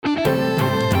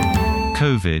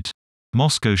COVID.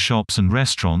 Moscow shops and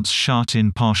restaurants shut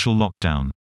in partial lockdown.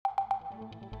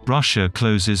 Russia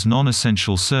closes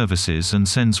non-essential services and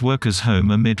sends workers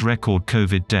home amid record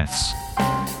COVID deaths.